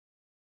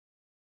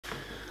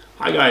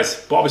Hi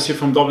guys, Bob is here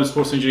from Dublin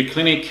Sports Injury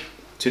Clinic.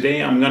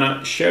 Today I'm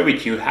gonna share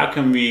with you how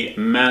can we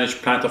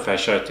manage plantar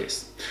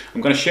fasciitis.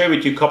 I'm gonna share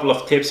with you a couple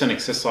of tips and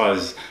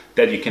exercises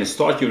that you can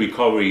start your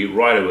recovery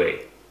right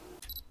away.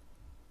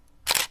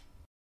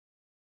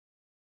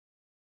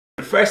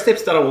 The first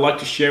tips that I would like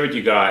to share with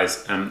you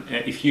guys,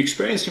 if you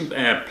experience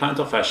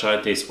plantar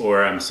fasciitis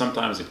or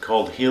sometimes it's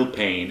called heel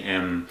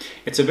pain,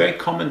 it's a very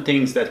common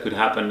thing that could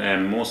happen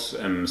most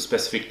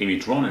specifically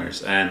with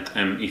runners. And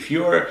if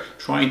you're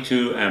trying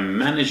to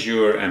manage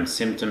your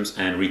symptoms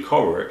and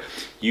recover,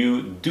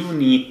 you do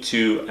need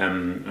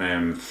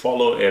to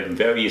follow a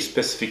very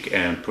specific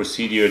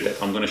procedure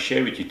that I'm going to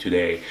share with you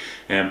today.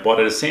 But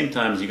at the same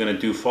time, you're going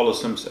to follow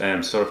some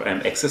sort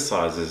of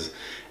exercises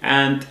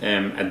and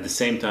at the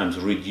same time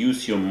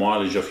reduce your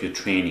mileage of your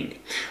training.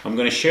 I'm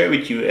going to share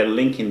with you a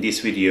link in this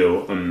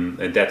video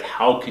that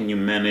how can you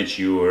manage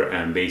your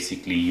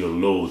basically your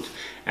load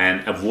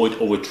and avoid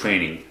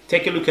overtraining.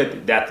 Take a look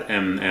at that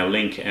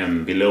link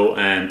below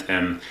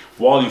and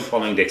while you're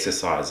following the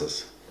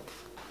exercises.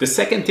 The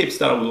second tips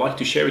that I would like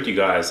to share with you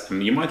guys,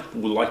 you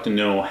would like to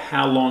know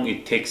how long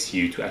it takes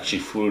you to actually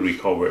fully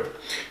recover.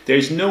 There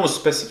is no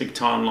specific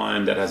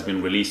timeline that has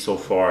been released so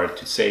far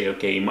to say,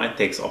 okay, it might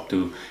take up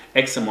to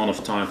X amount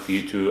of time for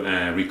you to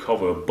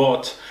recover,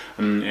 but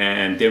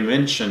and they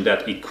mentioned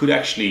that it could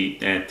actually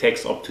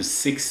take up to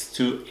 6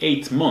 to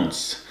 8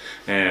 months.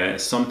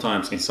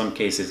 Sometimes in some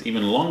cases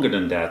even longer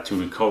than that to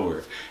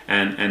recover,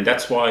 and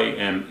that's why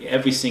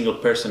every single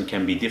person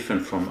can be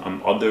different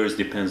from others,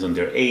 depends on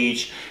their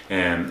age,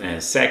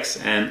 sex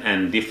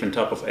and different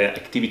type of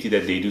activity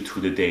that they do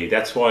through the day.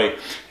 That's why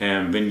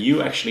when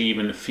you actually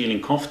even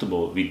feeling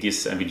comfortable with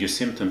this with your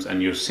symptoms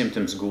and your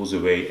symptoms goes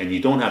away and you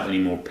don't have any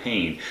more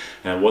pain,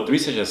 what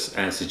researchers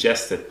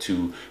suggested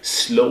to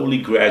slowly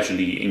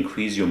gradually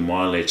increase your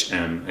mileage,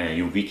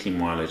 your weekly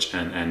mileage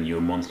and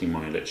your monthly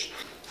mileage.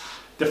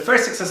 The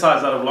first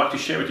exercise that I would like to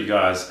share with you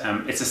guys,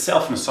 it's a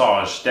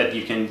self-massage that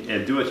you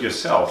can do it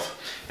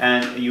yourself.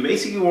 And you're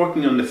basically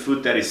working on the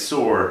foot that is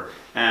sore,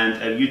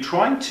 and you're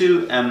trying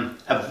to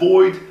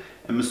avoid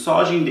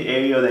massaging the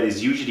area that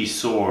is usually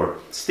sore.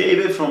 Stay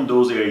away from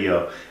those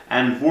areas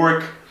and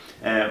work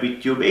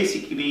with your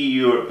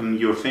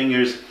your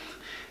fingers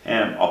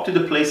up to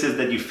the places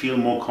that you feel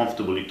more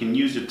comfortable. You can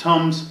use your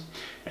thumbs.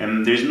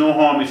 There's no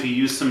harm if you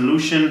use some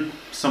lotion,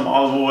 some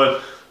olive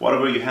oil,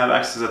 whatever you have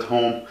access at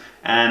home,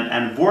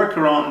 and work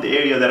around the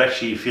area that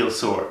actually feels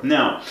sore.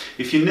 Now,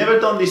 if you've never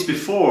done this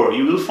before,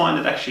 you will find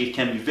that actually it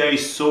can be very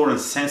sore and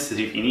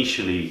sensitive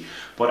initially,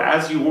 but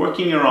as you're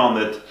working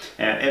around it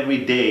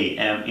every day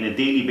in a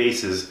daily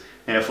basis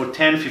for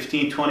 10,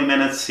 15, 20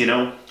 minutes, you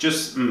know,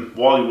 just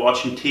while you're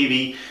watching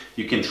TV,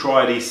 you can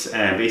try this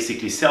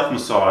basically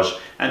self-massage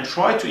and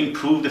try to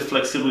improve the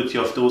flexibility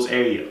of those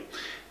areas.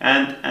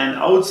 And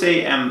I would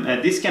say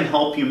this can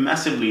help you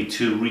massively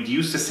to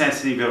reduce the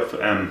sensitivity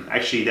of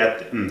actually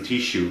that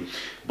tissue.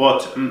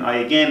 But I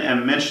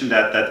again mentioned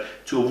that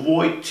to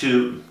avoid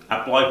to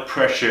apply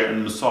pressure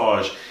and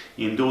massage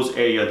in those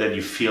areas that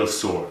you feel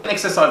sore. An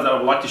exercise that I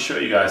would like to show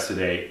you guys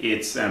today,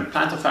 it's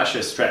plantar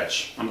fascia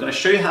stretch. I'm going to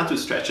show you how to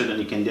stretch it and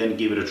you can then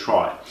give it a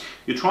try.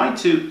 You're trying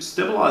to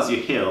stabilize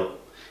your heel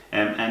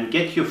and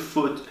get your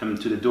foot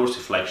to the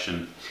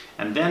dorsiflexion,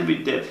 and then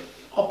with the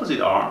opposite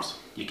arms,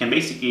 you can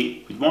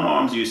basically, with one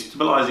arm you're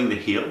stabilizing the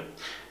heel,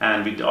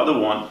 and with the other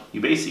one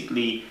you're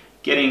basically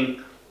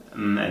getting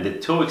the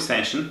toe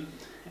extension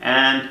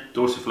and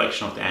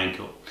dorsiflexion of the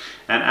ankle.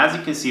 And as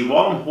you can see,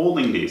 while I'm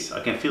holding this,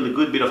 I can feel a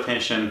good bit of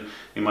tension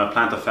in my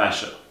plantar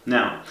fascia.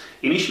 Now,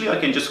 initially I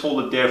can just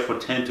hold it there for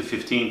 10 to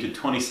 15 to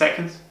 20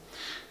 seconds,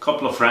 a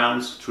couple of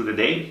rounds through the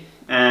day,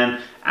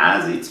 and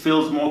as it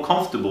feels more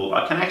comfortable,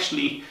 I can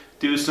actually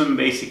do some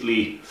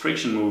basically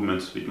friction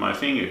movements with my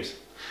fingers,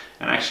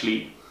 and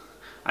actually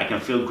I can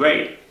feel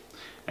great.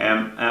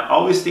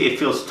 Obviously it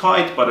feels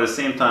tight, but at the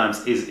same time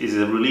is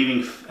a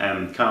relieving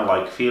kind of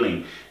like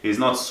feeling. It's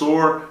not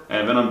sore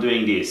when I'm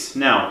doing this.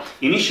 Now,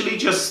 initially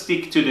just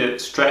stick to the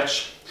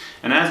stretch,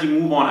 and as you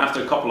move on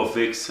after a couple of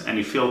weeks and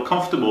you feel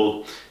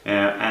comfortable,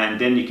 and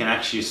then you can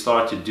actually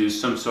start to do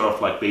some sort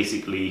of like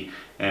basically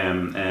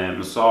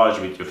massage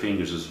with your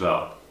fingers as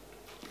well.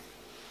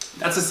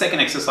 That's the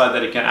second exercise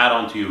that you can add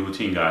on to your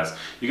routine, guys.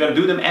 You got to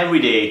do them every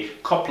day,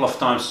 couple of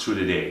times through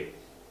the day.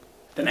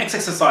 The next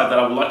exercise that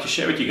I would like to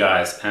share with you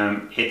guys,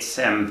 it's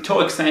toe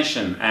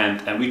extension,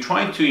 and we're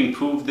trying to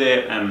improve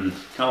the kind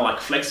of like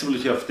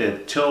flexibility of the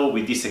toe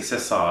with this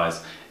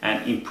exercise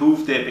and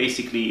improve the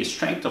basically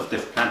strength of the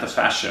plantar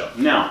fascia.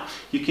 Now,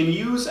 you can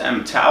use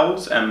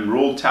towels,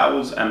 rolled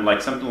towels, and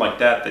like something like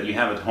that you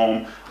have at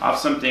home. I have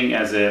something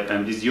as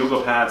these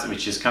yoga pads,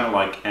 which is kind of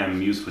like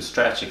used for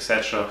stretch,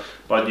 etc.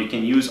 But you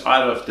can use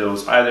either of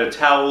those, either a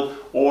towel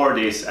or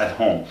this at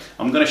home.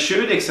 I'm going to show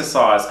you the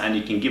exercise and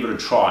you can give it a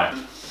try.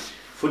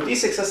 for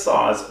this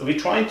exercise, we're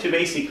trying to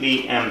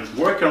basically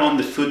work around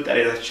the foot that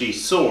is actually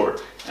sore.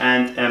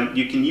 And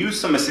you can use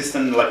some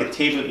assistance like a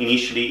table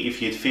initially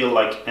if you feel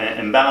like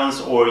imbalance,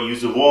 or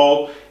use a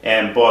wall.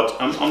 But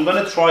I'm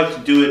going to try to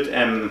do it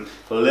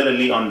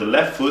literally on the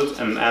left foot,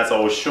 as I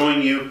was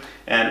showing you.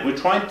 And we're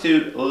trying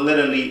to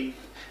literally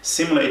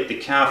simulate the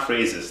calf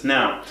raises.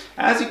 Now,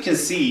 as you can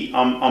see,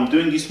 I'm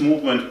doing this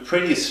movement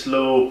pretty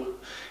slow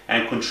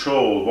and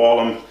controlled while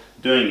I'm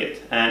doing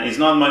it. And it's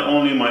not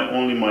only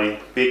my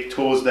big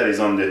toes that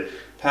is on the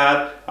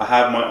pad. I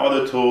have my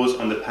other toes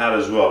on the pad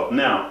as well.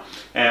 Now,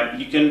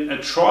 you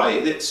can try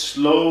the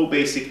slow,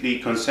 basically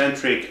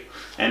concentric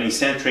and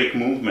eccentric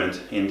movement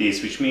in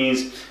this, which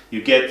means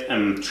you get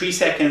 3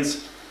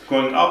 seconds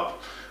going up,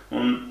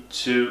 1,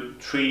 2,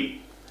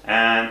 3,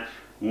 and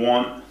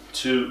 1,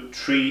 2,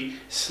 3,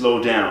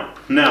 slow down.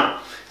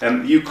 Now,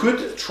 you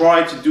could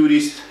try to do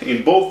this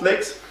in both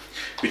legs,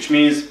 which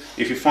means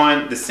if you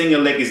find the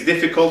single leg is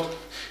difficult,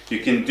 you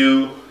can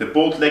do the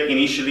both leg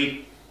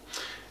initially,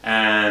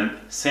 and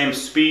same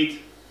speed,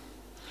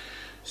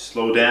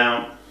 slow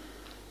down,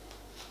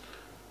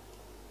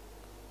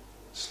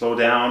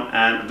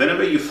 and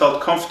whenever you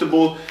felt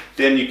comfortable,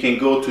 then you can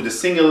go to the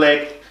single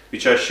leg,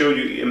 which I showed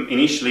you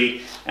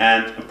initially,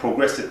 and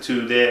progress it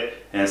to the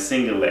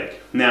single leg.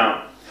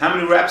 Now, how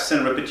many reps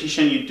and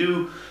repetition you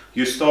do?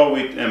 You start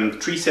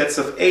with 3 sets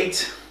of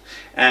 8,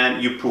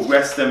 and you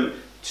progress them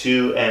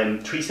to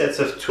 3 sets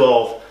of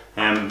 12,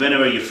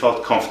 whenever you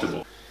felt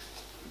comfortable.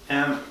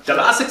 The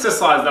last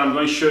exercise that I'm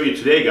going to show you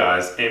today,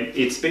 guys,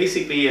 it's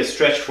basically a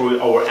stretch for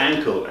our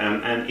ankle,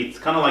 and it's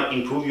kind of like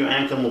improve your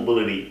ankle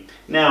mobility.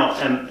 Now,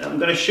 I'm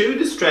going to show you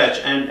the stretch,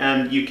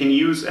 and you can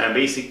use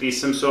basically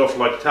some sort of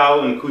like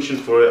towel and cushion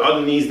for the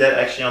other knees that are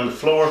actually on the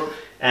floor,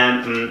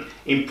 and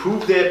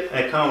improve the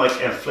kind of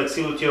like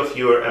flexibility of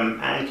your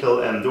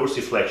ankle and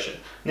dorsiflexion.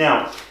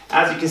 Now,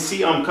 as you can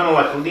see, I'm kind of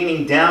like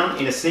leaning down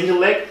in a single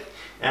leg,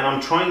 and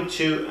I'm trying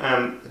to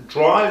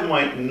drive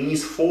my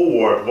knees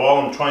forward while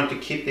I'm trying to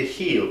keep the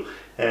heel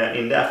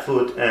in that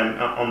foot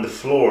on the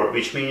floor,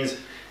 which means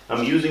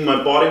I'm using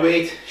my body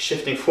weight,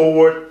 shifting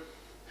forward,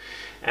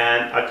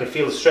 and I can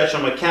feel the stretch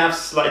on my calves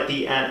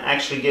slightly, and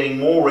actually getting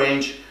more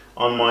range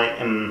on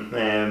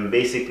my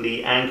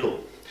basically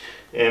ankle.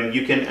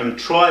 You can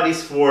try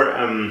this for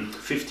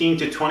 15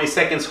 to 20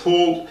 seconds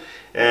hold.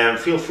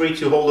 Feel free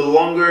to hold it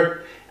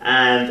longer,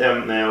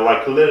 and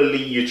like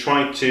literally you're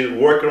trying to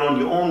work around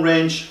your own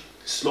range.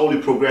 Slowly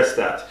progress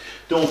that,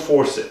 don't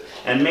force it,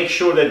 and make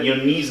sure that your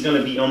knee is going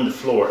to be on the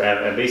floor,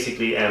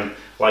 basically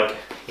like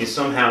you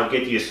somehow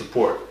get your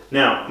support.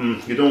 Now,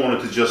 you don't want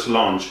it to just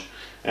lunge.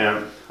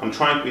 I'm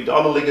trying with the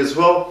other leg as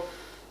well,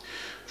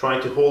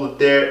 trying to hold it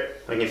there.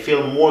 I can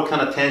feel more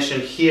kind of tension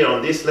here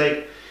on this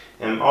leg,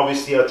 and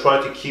obviously I try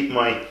to keep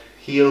my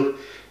heel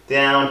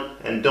down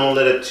and don't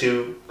let it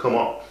to come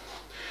up.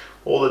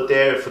 Hold it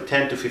there for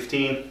 10 to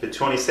 15 to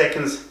 20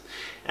 seconds,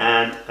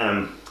 and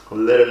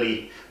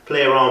literally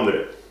play around with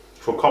it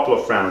for a couple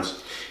of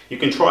rounds. You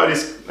can try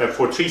this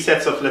for 3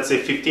 sets of, let's say,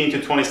 15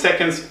 to 20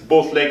 seconds,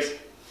 both legs,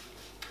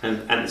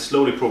 and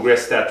slowly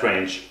progress that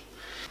range.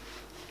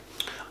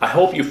 I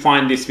hope you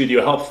find this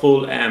video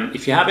helpful.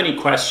 If you have any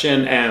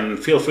question,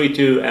 feel free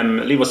to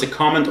leave us a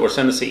comment or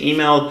send us an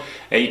email.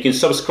 You can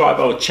subscribe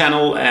our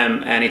channel,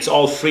 and it's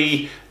all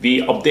free.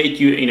 We update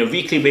you on a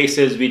weekly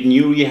basis with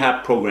new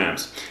rehab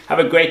programs. Have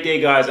a great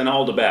day, guys, and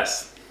all the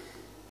best.